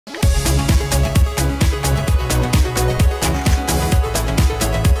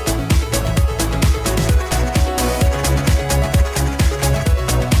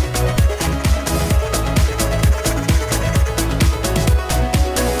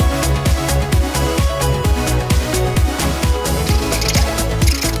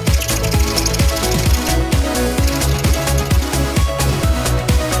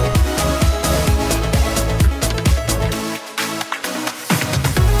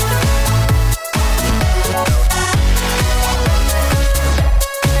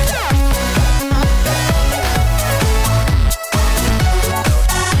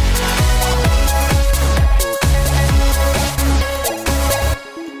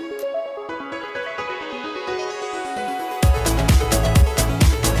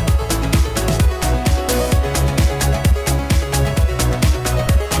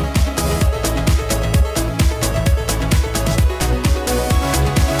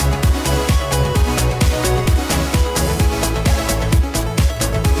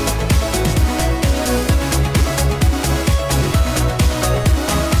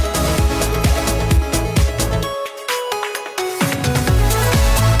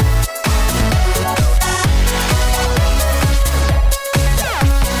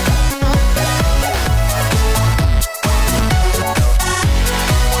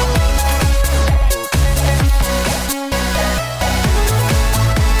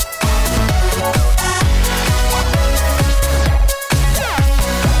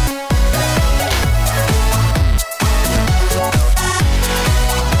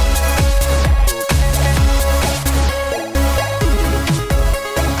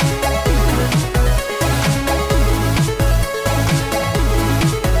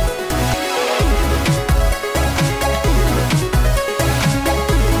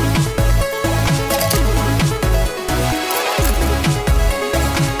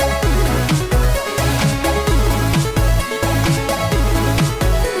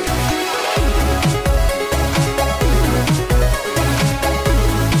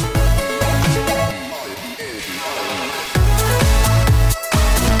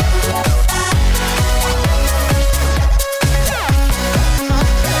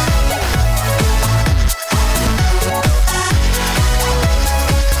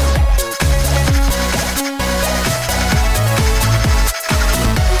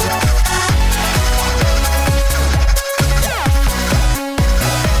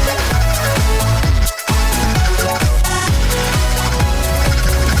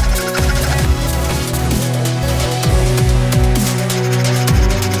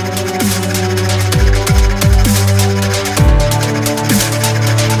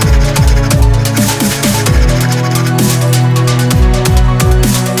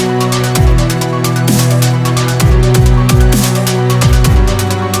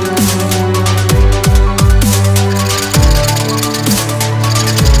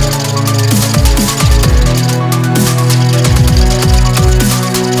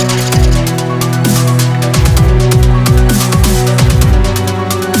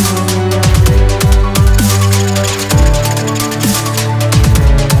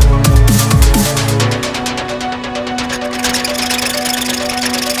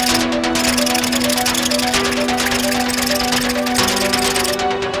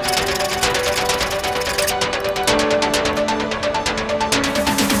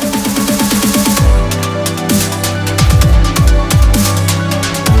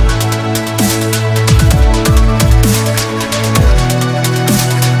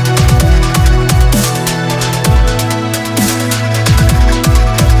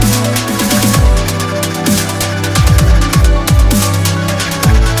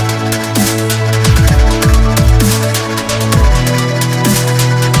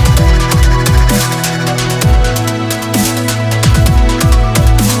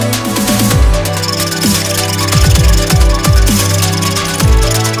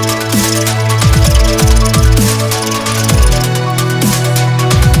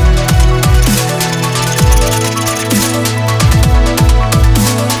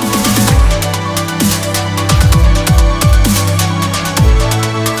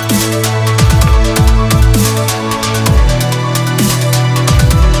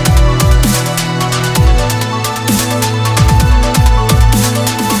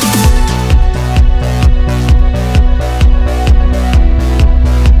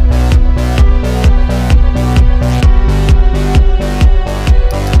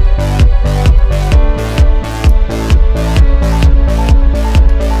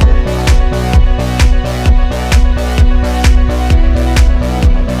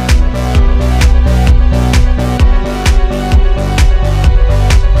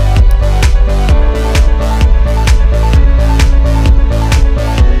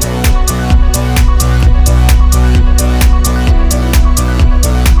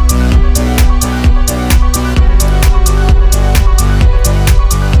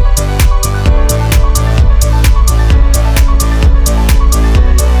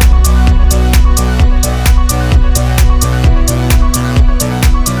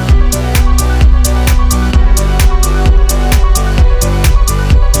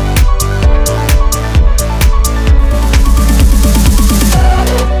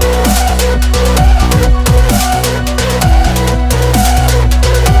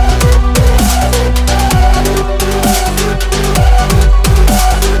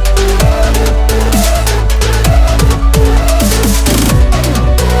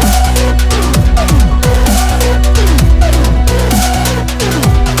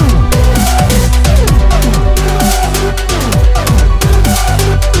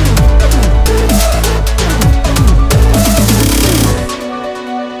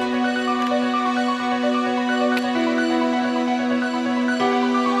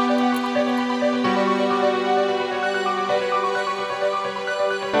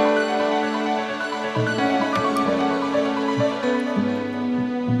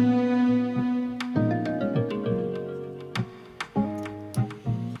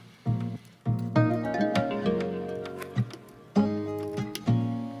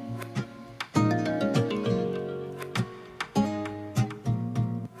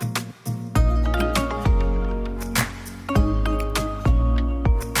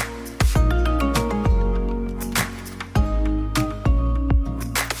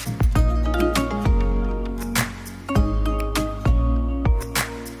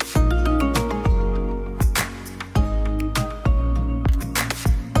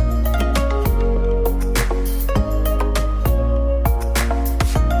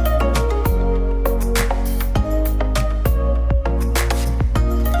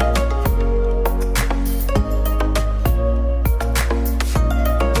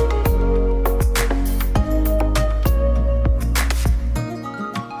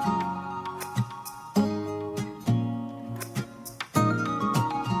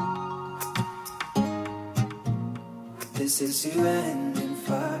is to end in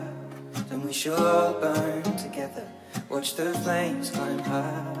fire. Then we shall all burn together. Watch the flames climb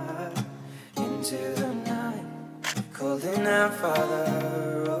high into the night, calling out,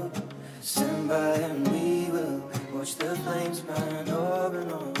 Father, oh, stand by and we will watch the flames burn over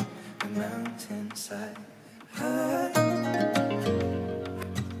and on the mountainside.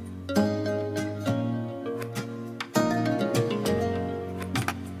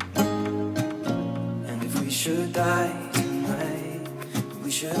 And if we should die tonight,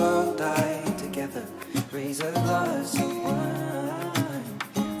 we should all die together. Raise a glass of wine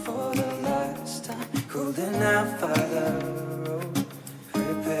for the last time, calling out, Father, oh,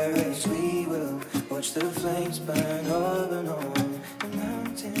 prepare as we will watch the flames burn over and on the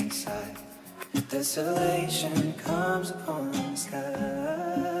mountainside. Desolation comes upon the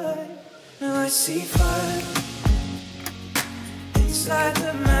sky. Now I see fire inside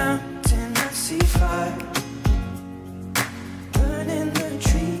the mountain. I see fire burning the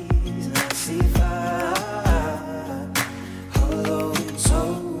trees, and I see fire hollow and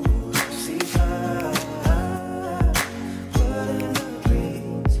soul. I see fire blood in the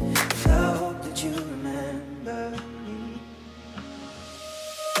breeze, and I hope that you remember me.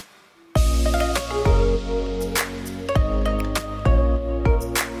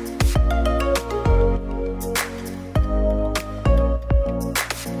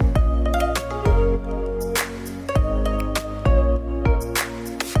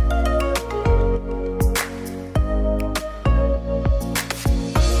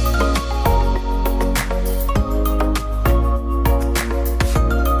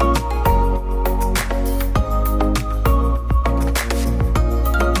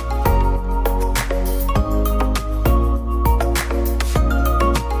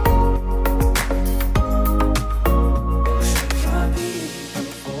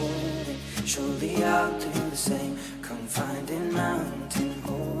 Surely I'll do the same, confined in mountain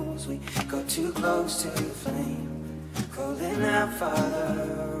holes. We got too close to the flame, calling out, Father,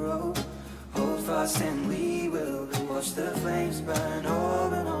 oh, hold fast and we will watch the flames burn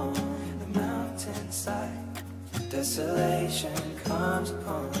over and on the mountainside. Desolation comes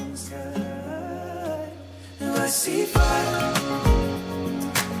upon the sky. Now I see fire